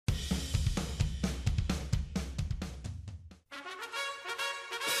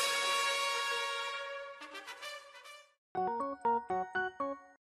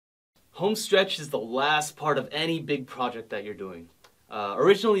Home stretch is the last part of any big project that you're doing.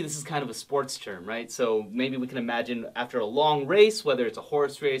 Originally, this is kind of a sports term, right? So maybe we can imagine after a long race, whether it's a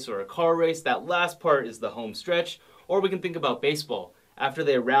horse race or a car race, that last part is the home stretch. Or we can think about baseball. After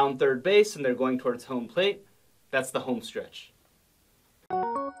they round third base and they're going towards home plate, that's the home stretch.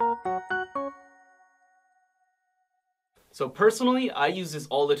 So personally, I use this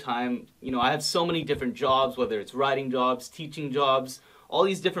all the time. You know, I have so many different jobs, whether it's writing jobs, teaching jobs, all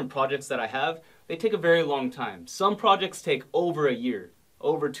these different projects that I have, they take a very long time. Some projects take over a year,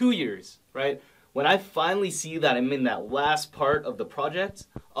 over 2 years, right? When I finally see that I'm in that last part of the project,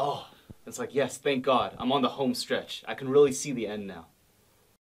 oh, it's like, yes, thank God, I'm on the home stretch. I can really see the end now.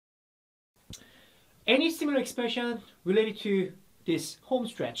 Any similar expression related to this home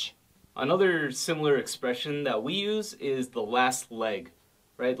stretch? Another similar expression that we use is the last leg,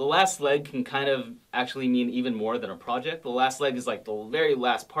 right? The last leg can kind of actually mean even more than a project. The last leg is like the very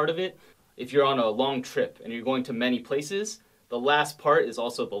last part of it. If you're on a long trip and you're going to many places, the last part is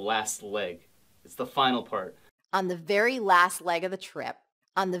also the last leg. It's the final part. On the very last leg of the trip.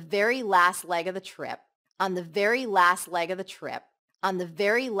 On the very last leg of the trip. On the very last leg of the trip. On the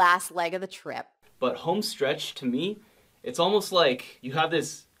very last leg of the trip. But home stretch, to me, it's almost like you have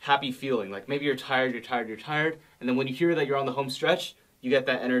this happy feeling. Like maybe you're tired, and then when you hear that you're on the home stretch, you get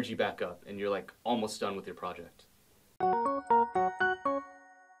that energy back up, and you're like almost done with your project.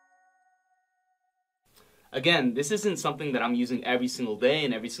 Again, this isn't something that I'm using every single day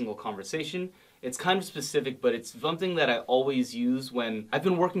in every single conversation. It's kind of specific, but it's something that I always use when I've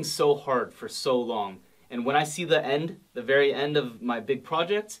been working so hard for so long. And when I see the end, the very end of my big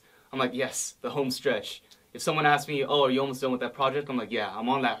project, I'm like, yes, the home stretch. If someone asks me, oh, are you almost done with that project? I'm like, yeah, I'm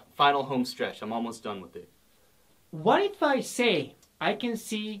on that final home stretch. I'm almost done with it. What if I say, I can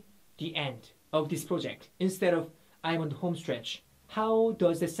see the end of this project instead of I'm on the home stretch? How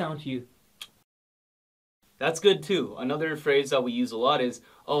does that sound to you? That's good too. Another phrase that we use a lot is,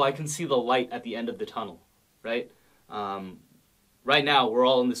 oh, I can see the light at the end of the tunnel, right? Right now, we're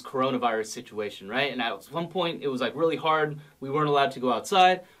all in this coronavirus situation, right? And at one point, it was like really hard. We weren't allowed to go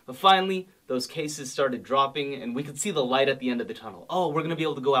outside. But finally, those cases started dropping and we could see the light at the end of the tunnel. Oh, we're going to be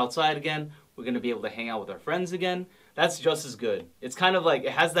able to go outside again. We're going to be able to hang out with our friends again. That's just as good. It's kind of like, it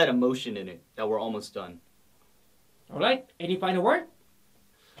has that emotion in it that we're almost done. All right, any final word?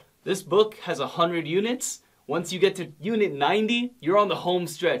 This book has 100 units. Once you get to unit 90, you're on the home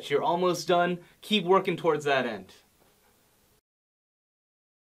stretch. You're almost done. Keep working towards that end.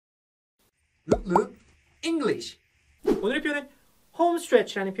 룩룩잉글리쉬. 오늘의 표현은 home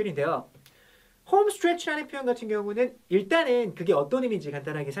stretch라는 표현인데요. home stretch라는 표현 같은 경우는 일단은 그게 어떤 의미인지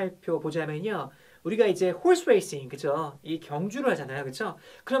간단하게 살펴보자면요. 우리가 이제 horse racing, 그죠? 이 경주를 하잖아요, 그죠?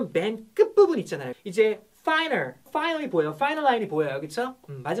 그럼 맨 끝부분 있잖아요. 이제 final이 보여요. final line이 보여요, 그죠?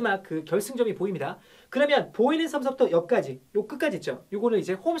 마지막 그 결승점이 보입니다. 그러면 보이는 섬부터 여기까지, 요 끝까지 있죠? 요거를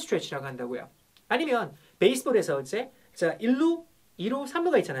이제 home stretch라고 한다고요. 아니면 베이스볼에서 이제 자 1루, 2루,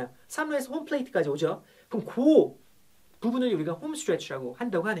 3루가 있잖아요. 3루에서 홈플레이트까지 오죠. 그럼 그 부분을 우리가 home stretch라고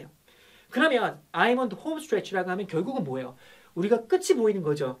한다고 하네요. 그러면 I'm on the home stretch라고 하면 결국은 뭐예요? 우리가 끝이 보이는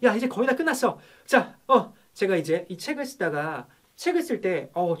거죠. 야, 이제 거의 다 끝났어. 자, 제가 이제 이 책을 쓰다가 책을 쓸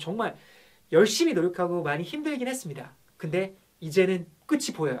때 정말 열심히 노력하고 많이 힘들긴 했습니다. 근데 이제는 끝이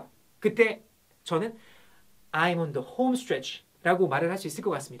보여요. 그때 저는 I'm on the home stretch라고 말을 할 수 있을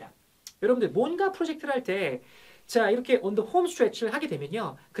것 같습니다. 여러분들 뭔가 프로젝트를 할 때 자, 이렇게 on the home stretch를 하게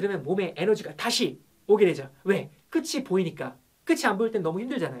되면요. 그러면 몸에 에너지가 다시 오게 되죠. 왜? 끝이 보이니까. 끝이 안 보일 땐 너무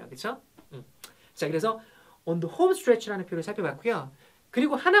힘들잖아요. 그렇죠? 자, 그래서 on the home stretch라는 표현을 살펴봤고요.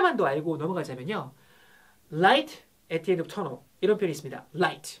 그리고 하나만 더 알고 넘어가자면요. light at the end of tunnel. 이런 표현이 있습니다.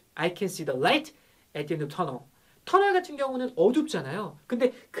 light. I can see the light at the end of tunnel. 터널 같은 경우는 어둡잖아요.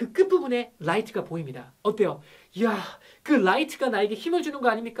 근데 그 끝부분에 라이트가 보입니다. 어때요? 이야, 그 라이트가 나에게 힘을 주는 거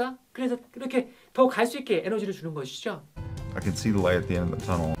아닙니까? 그래서 그렇게 더 갈 수 있게 에너지를 주는 것이죠. I can see the light at the end of the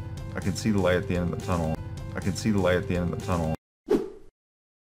tunnel. I can see the light at the end of the tunnel. I can see the light at the end of the tunnel.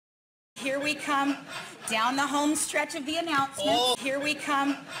 Here we come down the home stretch of the announcement. Here we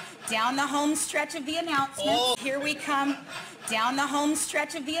come down the home stretch of the announcement. Here we come down the home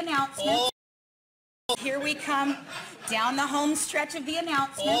stretch of the announcement. Here we come down the home stretch of the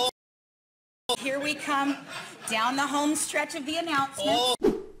announcement. Here we come down the home stretch of the announcement.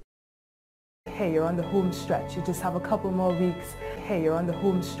 Hey, you're on the home stretch. You just have a couple more weeks. Hey, you're on the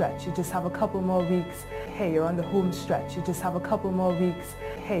home stretch. You just have a couple more weeks. Hey, you're on the home stretch. You just have a couple more weeks.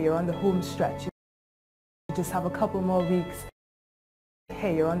 Hey, you're on the home stretch. You just have a couple more weeks.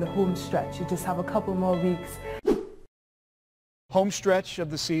 Hey, you're on the home stretch. You just have a couple more weeks. Home stretch of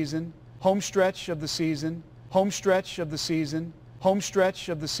the season. Home stretch of the season. Home stretch of the season. Home stretch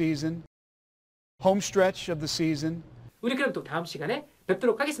of the season. home stretch of the season. 우리 그럼 또 다음 시간에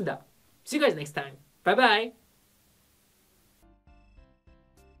뵙도록 하겠습니다. See you guys next time. Bye bye.